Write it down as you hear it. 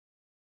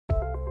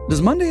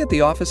Does Monday at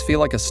the office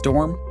feel like a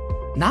storm?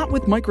 Not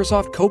with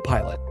Microsoft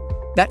Copilot.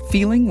 That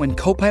feeling when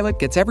Copilot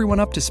gets everyone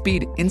up to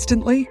speed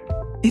instantly?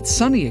 It's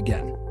sunny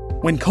again.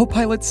 When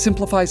Copilot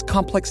simplifies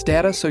complex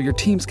data so your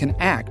teams can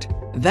act,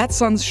 that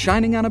sun's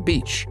shining on a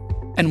beach.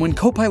 And when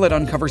Copilot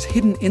uncovers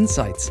hidden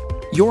insights,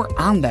 you're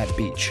on that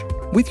beach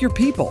with your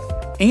people,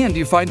 and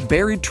you find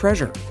buried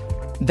treasure.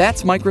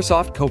 That's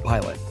Microsoft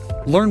Copilot.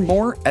 Learn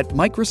more at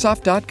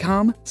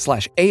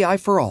Microsoft.com/AI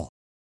for all.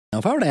 Now,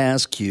 if I were to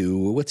ask you,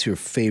 what's your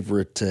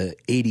favorite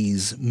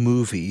 80s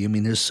movie? I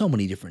mean, there's so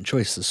many different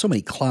choices, so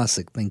many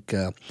classic. Think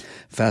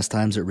Fast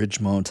Times at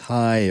Ridgemont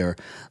High, or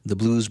The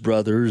Blues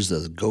Brothers,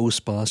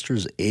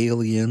 Ghostbusters,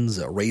 Aliens,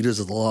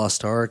 Raiders of the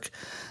Lost Ark,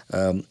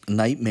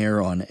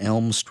 Nightmare on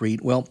Elm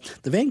Street. Well,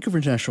 the Vancouver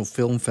International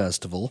Film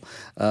Festival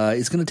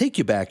is going to take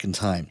you back in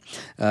time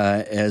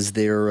as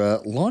they're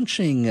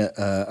launching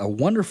a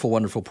wonderful,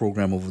 wonderful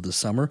program over the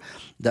summer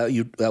that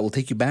will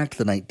take you back to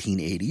the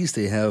 1980s.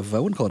 They have, I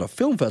wouldn't call it a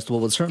film festival,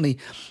 but certainly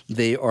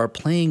they are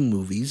playing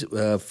movies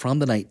from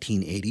the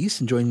 1980s.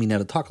 And joining me now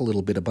to talk a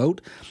little bit about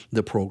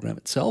the program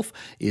itself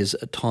is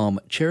Tom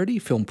Charity,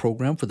 film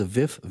program for the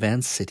VIF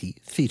Van City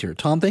Theatre.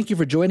 Tom, thank you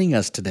for joining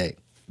us today.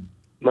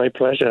 My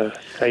pleasure.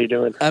 How you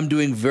doing? I'm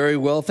doing very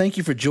well. Thank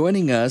you for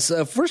joining us.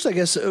 First, I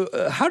guess,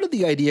 how did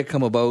the idea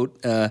come about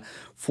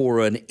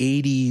for an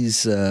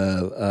 80s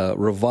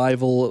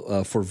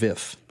revival for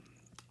VIF?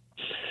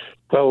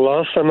 Well,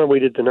 last summer we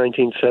did the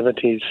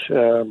 1970s.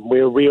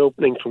 We were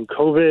reopening from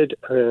COVID,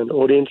 and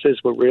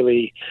audiences were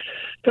really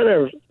kind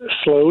of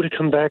slow to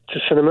come back to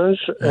cinemas.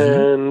 Mm-hmm.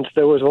 And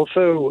there was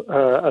also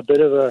a bit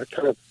of a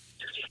kind of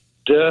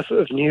dearth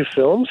of new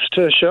films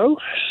to show.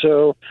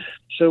 So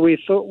we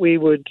thought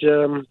we'd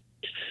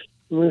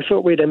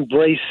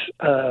embrace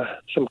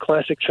some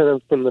classic cinema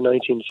from the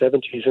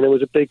 1970s, and it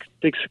was a big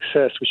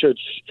success. We showed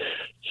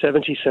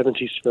 70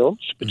 70s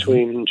films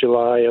between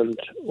July and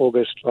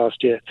August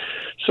last year.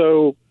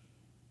 So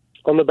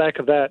on the back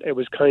of that, it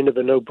was kind of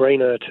a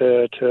no-brainer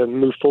to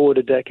move forward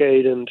a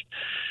decade, and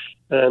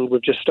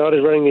we've just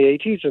started running the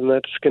 80s, and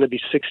that's going to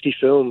be 60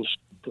 films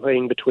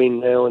playing between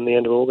now and the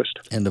end of August.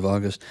 End of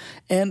August.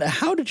 And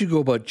how did you go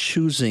about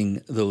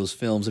choosing those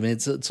films? I mean,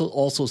 it's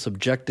also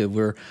subjective.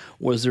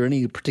 Was there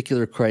any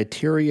particular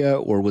criteria,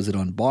 or was it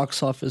on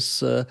box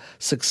office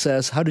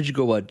success? How did you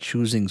go about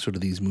choosing sort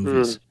of these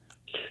movies?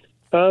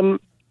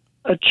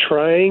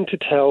 Trying to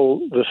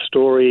tell the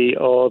story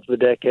of the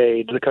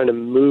decade, the kind of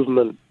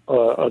movement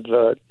of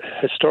the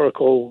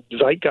historical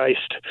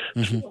zeitgeist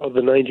of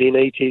the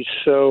 1980s.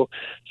 So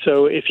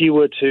if you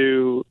were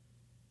to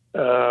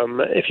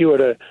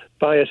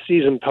buy a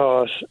season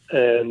pass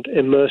and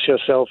immerse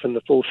yourself in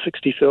the full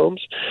 60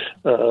 films,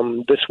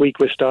 this week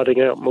we're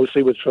starting out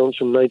mostly with films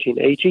from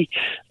 1980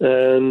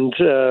 and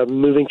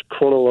moving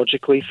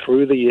chronologically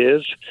through the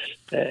years,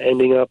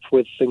 ending up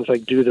with things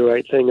like Do the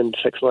Right Thing and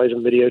Sex, Lies,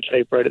 and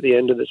Videotape right at the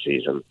end of the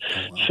season.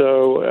 Oh, wow.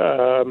 So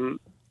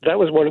that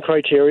was one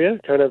criteria,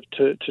 kind of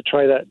to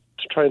try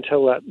and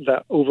tell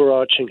that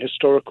overarching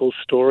historical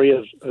story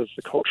of the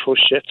cultural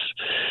shifts.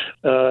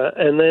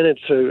 And then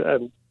it's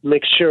a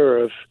mixture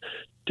of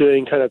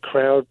doing kind of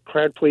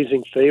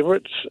crowd-pleasing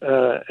favorites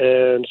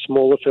and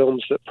smaller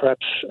films that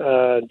perhaps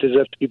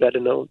deserve to be better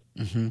known.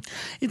 Mm-hmm.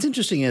 It's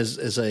interesting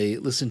as I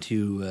listen to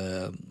you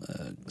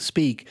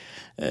speak,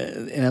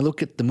 and I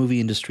look at the movie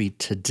industry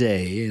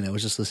today, and I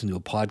was just listening to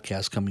a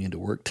podcast coming into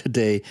work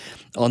today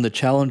on the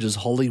challenges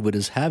Hollywood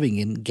is having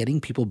in getting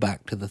people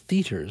back to the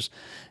theaters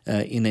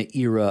in an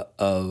era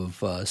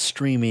of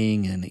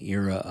streaming, and an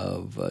era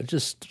of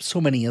just so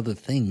many other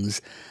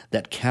things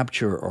that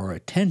capture our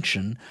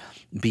attention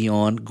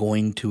beyond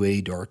going to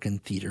a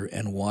darkened theater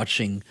and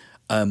watching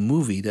a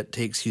movie that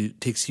takes you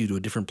to a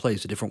different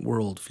place, a different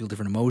world, feel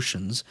different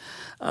emotions.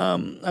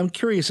 I'm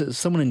curious, as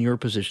someone in your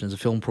position as a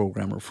film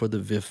programmer for the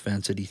VIF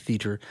Van City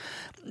Theatre,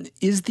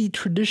 is the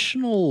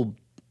traditional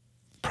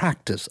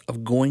practice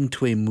of going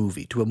to a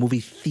movie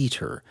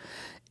theater,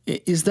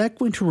 is that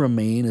going to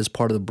remain as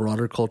part of the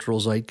broader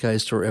cultural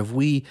zeitgeist, or have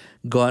we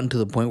gotten to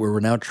the point where we're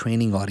now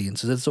training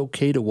audiences that it's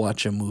okay to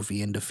watch a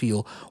movie and to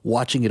feel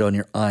watching it on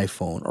your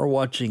iPhone or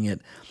watching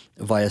it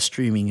via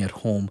streaming at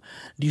home?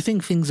 Do you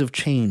think things have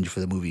changed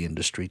for the movie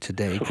industry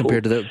today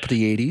compared to the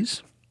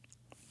 80s?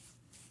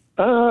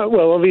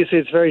 Well, obviously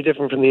it's very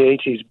different from the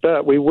 80s,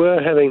 but we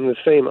were having the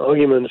same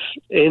arguments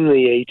in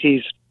the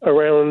 80s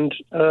around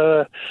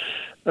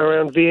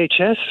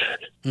VHS.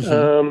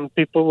 Mm-hmm.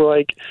 People were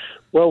like,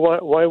 well,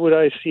 why would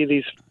I see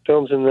these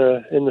films in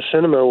the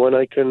cinema when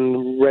I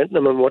can rent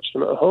them and watch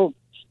them at home?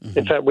 Mm-hmm.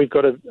 In fact, we've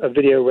got a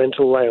video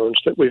rental lounge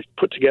that we've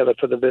put together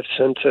for the VIF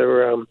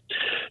Center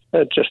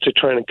just to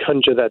try and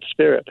conjure that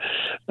spirit.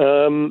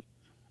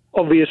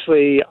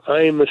 Obviously,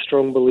 I'm a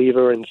strong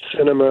believer in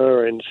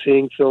cinema and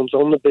seeing films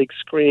on the big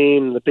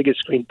screen, the biggest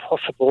screen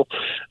possible,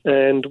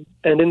 and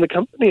in the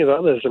company of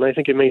others. And I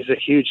think it makes a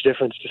huge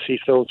difference to see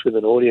films with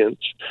an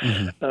audience.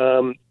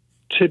 Mm-hmm.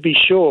 To be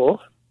sure,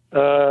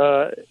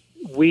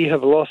 we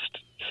have lost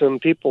some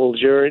people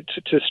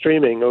to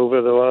streaming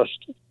over the last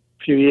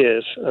few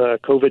years.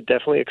 COVID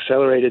definitely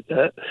accelerated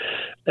that.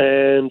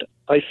 And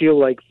I feel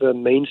like the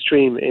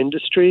mainstream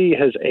industry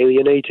has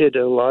alienated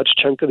a large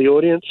chunk of the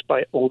audience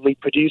by only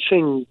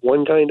producing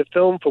one kind of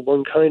film for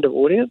one kind of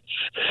audience.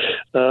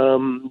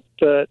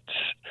 But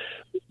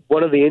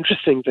one of the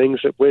interesting things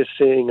that we're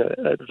seeing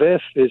at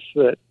VIF is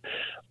that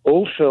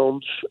old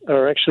films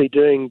are actually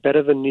doing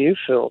better than new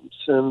films,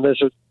 and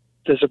there's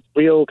a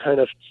real kind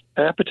of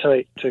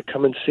appetite to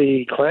come and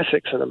see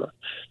classic cinema.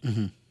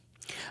 Mm-hmm.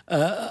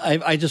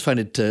 I just find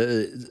it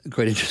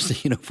quite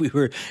interesting. If we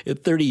were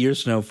 30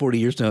 years from now, 40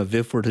 years from now, if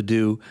VIF were to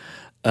do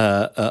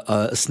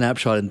a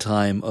snapshot in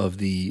time of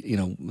the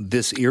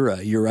this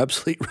era, you're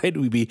absolutely right.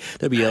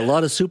 There'd be a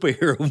lot of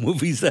superhero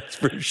movies, that's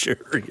for sure.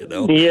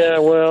 Yeah,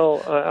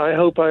 well, I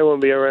hope I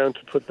won't be around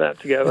to put that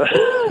together.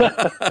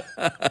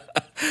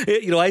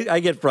 I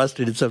get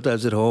frustrated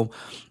sometimes at home.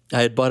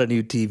 I had bought a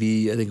new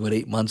TV, I think about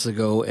 8 months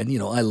ago, and,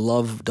 I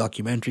love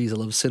documentaries, I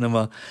love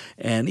cinema,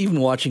 and even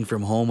watching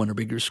from home on a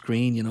bigger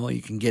screen,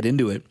 you can get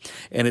into it.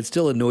 And it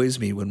still annoys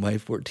me when my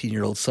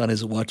 14-year-old son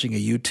is watching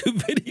a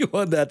YouTube video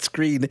on that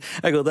screen.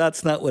 I go,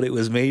 that's not what it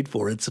was made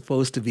for. It's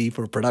supposed to be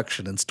for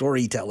production and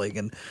storytelling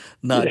and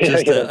not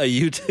just a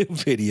YouTube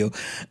video.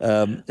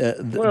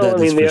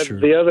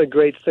 The other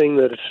great thing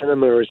that a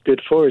cinema is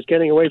good for is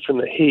getting away from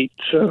the heat.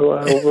 So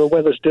the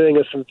weather's doing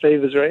us some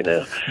favors right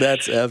now.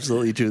 That's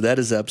absolutely true. That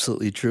is absolutely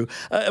true.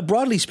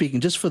 Broadly speaking,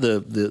 just for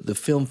the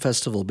film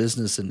festival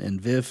business and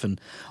VIF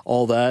and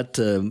all that,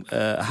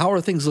 how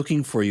are things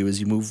looking for you as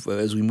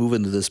we move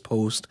into this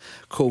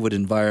post-COVID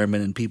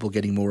environment and people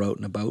getting more out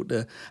and about?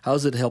 How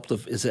has it helped?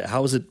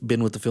 How has it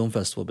been with the film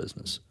festival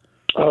business?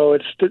 Oh,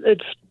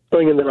 it's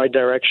going in the right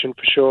direction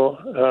for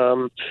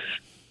sure.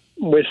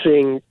 We're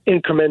seeing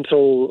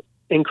incremental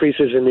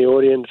increases in the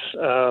audience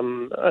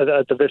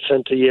at the VIF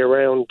Center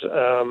year-round,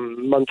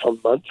 month on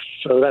month.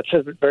 So that's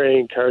very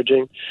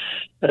encouraging,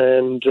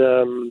 and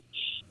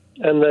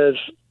there's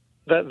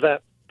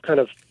that kind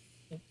of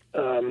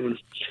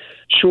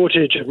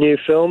shortage of new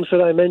films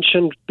that I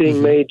mentioned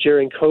being made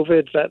during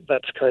COVID.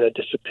 That's kind of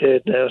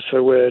disappeared now.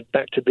 So we're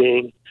back to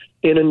being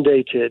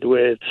inundated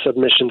with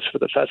submissions for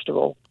the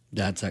festival.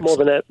 That's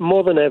excellent.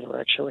 More than ever,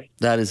 actually.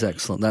 That is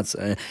excellent.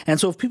 And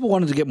so if people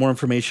wanted to get more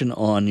information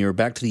on your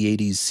Back to the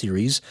 80s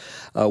series,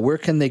 where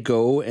can they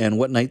go, and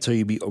what nights will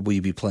you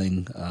be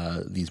playing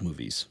these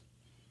movies?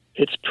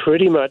 It's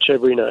pretty much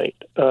every night.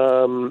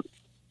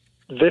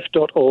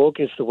 VIF.org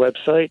is the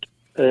website,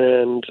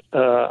 and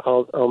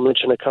I'll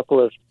mention a couple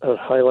of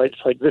highlights.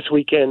 Like this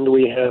weekend,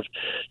 we have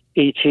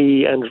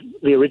E.T. and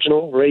the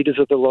original Raiders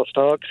of the Lost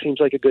Ark.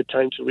 Seems like a good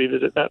time to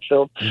revisit that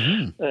film.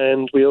 Mm-hmm.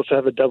 And we also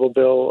have a double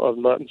bill of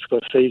Martin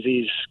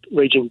Scorsese's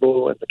Raging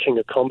Bull and The King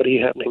of Comedy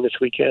happening this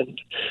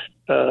weekend.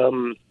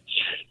 And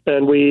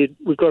we've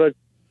got a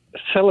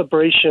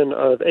celebration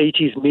of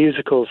 80s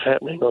musicals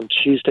happening on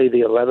Tuesday the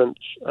 11th.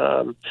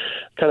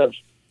 Kind of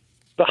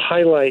the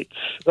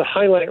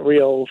highlight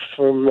reel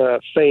from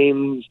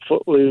Fame,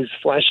 Footloose,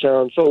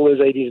 Flashdance, all those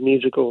 80s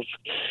musicals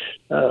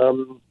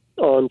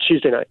on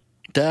Tuesday night.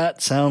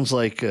 That sounds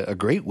like a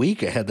great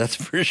week ahead, that's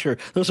for sure.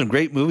 There's some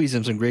great movies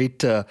and some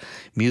great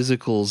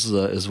musicals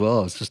as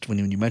well. It's just when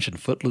you mentioned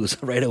Footloose,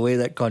 right away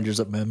that conjures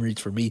up memories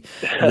for me,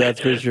 that's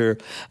for sure.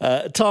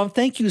 Tom,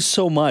 thank you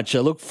so much. I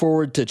look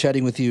forward to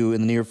chatting with you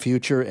in the near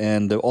future,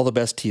 and all the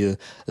best to you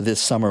this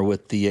summer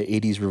with the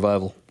 80s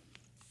revival.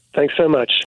 Thanks so much.